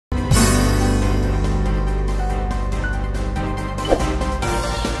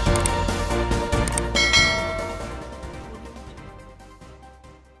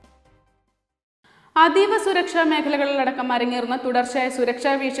അതീവ സുരക്ഷാ മേഖലകളിലടക്കം അരങ്ങേറുന്ന തുടർച്ചയായ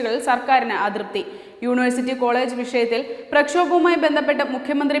സുരക്ഷാ വീഴ്ചകളിൽ സർക്കാരിന് അതൃപ്തി. യൂണിവേഴ്സിറ്റി കോളേജ് വിഷയത്തിൽ പ്രക്ഷോഭവുമായി ബന്ധപ്പെട്ട്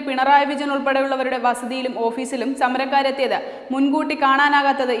മുഖ്യമന്ത്രി പിണറായി വിജയൻ ഉൾപ്പെടെയുള്ളവരുടെ വസതിയിലും ഓഫീസിലും സമരക്കാരെത്തിയത് മുൻകൂട്ടി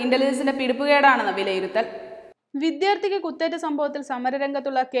കാണാനാകാത്തത് ഇന്റലിജൻസിന്റെ പിടിപ്പുകേടാണെന്ന് വിലയിരുത്തൽ. വിദ്യാർത്ഥിക്ക് കുത്തേറ്റ സംഭവത്തിൽ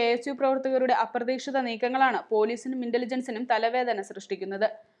സമരരംഗത്തുള്ള KSU പ്രവർത്തകരുടെ അപ്രതീക്ഷിത നീക്കങ്ങളാണ് പോലീസിനും ഇന്റലിജൻസിനും തലവേദന സൃഷ്ടിക്കുന്നത്.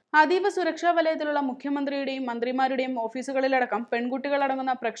 അതീവ സുരക്ഷാ വലയത്തിലുള്ള മുഖ്യമന്ത്രിയുടെയും മന്ത്രിമാരുടെയും ഓഫീസുകളിലടക്കം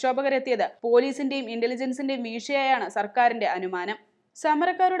പെൺകുട്ടികളടങ്ങുന്ന പ്രക്ഷോഭകരെത്തിയത് പോലീസിന്റെയും ഇന്റലിജൻസിന്റെയും വീഴ്ചയായാണ് സർക്കാരിന്റെ അനുമാനം.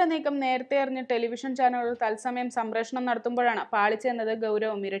 സമരക്കാരുടെ നീക്കം നേരത്തെ അറിഞ്ഞ് ടെലിവിഷൻ ചാനലുകൾ തത്സമയം സംപ്രേഷണം നടത്തുമ്പോഴാണ് പാളിച്ചെന്നത്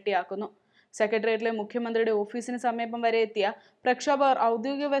ഗൗരവം ഇരട്ടിയാക്കുന്നു. സെക്രട്ടേറിയറ്റിലെ മുഖ്യമന്ത്രിയുടെ ഓഫീസിന് സമീപം വരെ എത്തിയ പ്രക്ഷോഭകർ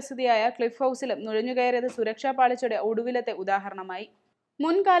ഔദ്യോഗിക വസതിയായ ക്ലിഫ് ഹൗസിലും നുഴഞ്ഞുകയറിയത് സുരക്ഷാ പാളിച്ചയുടെ ഒടുവിലത്തെ ഉദാഹരണമായി.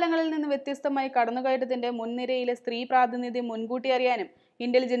 മുൻകാലങ്ങളിൽ നിന്ന് വ്യത്യസ്തമായി കടന്നുകയറ്റത്തിന്റെ മുൻനിരയിലെ സ്ത്രീ പ്രാതിനിധ്യം മുൻകൂട്ടി അറിയാനും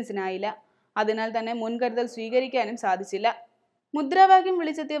ഇന്റലിജൻസിനായില്ല. അതിനാൽ തന്നെ മുൻകരുതൽ സ്വീകരിക്കാനും സാധിച്ചില്ല. മുദ്രാവാക്യം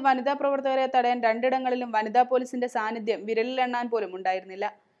വിളിച്ചെത്തിയ വനിതാ പ്രവർത്തകരെ തടയാൻ രണ്ടിടങ്ങളിലും വനിതാ പോലീസിന്റെ സാന്നിധ്യം വിരലിലെണ്ണാൻ പോലും ഉണ്ടായിരുന്നില്ല.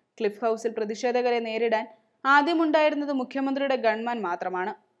 ക്ലിഫ് ഹൗസിൽ പ്രതിഷേധകരെ നേരിടാൻ ആദ്യമുണ്ടായിരുന്നത് മുഖ്യമന്ത്രിയുടെ ഗൺമാൻ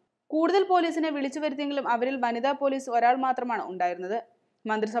മാത്രമാണ്. കൂടുതൽ പോലീസിനെ വിളിച്ചു വരുത്തിയെങ്കിലും അവരിൽ വനിതാ പോലീസ് ഒരാൾ മാത്രമാണ് ഉണ്ടായിരുന്നത്.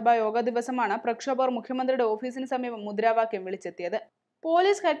 മന്ത്രിസഭാ യോഗ ദിവസമാണ് പ്രക്ഷോഭകർ മുഖ്യമന്ത്രിയുടെ ഓഫീസിന് സമീപം മുദ്രാവാക്യം വിളിച്ചെത്തിയത്.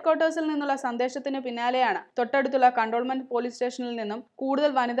 പോലീസ് ഹെഡ്ക്വാർട്ടേഴ്സിൽ നിന്നുള്ള സന്ദേശത്തിന് പിന്നാലെയാണ് തൊട്ടടുത്തുള്ള കണ്ടോൺമെന്റ് പോലീസ് സ്റ്റേഷനിൽ നിന്നും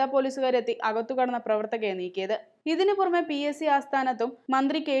കൂടുതൽ വനിതാ പോലീസുകാരെത്തി അകത്തു കടന്ന പ്രവർത്തകരെ നീക്കിയത്. ഇതിനു പുറമെ PSC ആസ്ഥാനത്തും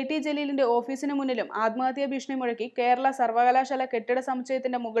മന്ത്രി KT ജലീലിന്റെ ഓഫീസിന് മുന്നിലും ആത്മഹത്യാ ഭീഷണി മുഴക്കി കേരള സർവകലാശാല കെട്ടിട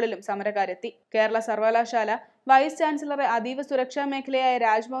സമുച്ചയത്തിന്റെ മുകളിലും സമരക്കാരെത്തി. കേരള സർവകലാശാല വൈസ് ചാൻസലറെ അതീവ സുരക്ഷാ മേഖലയായ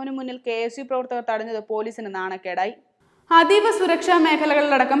രാജ്ഭവന് മുന്നിൽ KSU പ്രവർത്തകർ തടഞ്ഞത് പോലീസിന് നാണക്കേടായി. അതീവ സുരക്ഷാ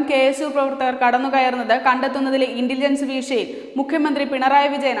മേഖലകളിലടക്കം KSU പ്രവർത്തകർ കടന്നുകയറുന്നത് കണ്ടെത്തുന്നതിലെ ഇന്റലിജൻസ് വീഴ്ചയിൽ മുഖ്യമന്ത്രി പിണറായി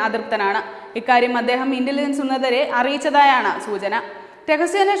വിജയൻ അതൃപ്തനാണ്. ഇക്കാര്യം അദ്ദേഹം ഇന്റലിജൻസ് ഉന്നതരെ അറിയിച്ചതായാണ് സൂചന.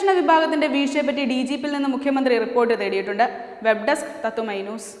 രഹസ്യാന്വേഷണ വിഭാഗത്തിന്റെ വീഴ്ചയെപ്പറ്റി DGPയിൽ നിന്ന് മുഖ്യമന്ത്രി റിപ്പോർട്ട് തേടിയിട്ടുണ്ട്. Web desk Tatwamayi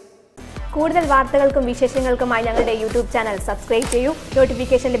news. കൂടുതൽ വാർത്തകൾക്കും വിശേഷങ്ങൾക്കുമായി ഞങ്ങളുടെ YouTube ചാനൽ സബ്സ്ക്രൈബ് ചെയ്യൂ.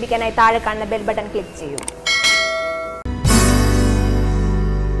 നോട്ടിഫിക്കേഷൻ ലഭിക്കാനായി താഴെ കാണുന്ന ബെൽ ബട്ടൺ ക്ലിക്ക് ചെയ്യൂ.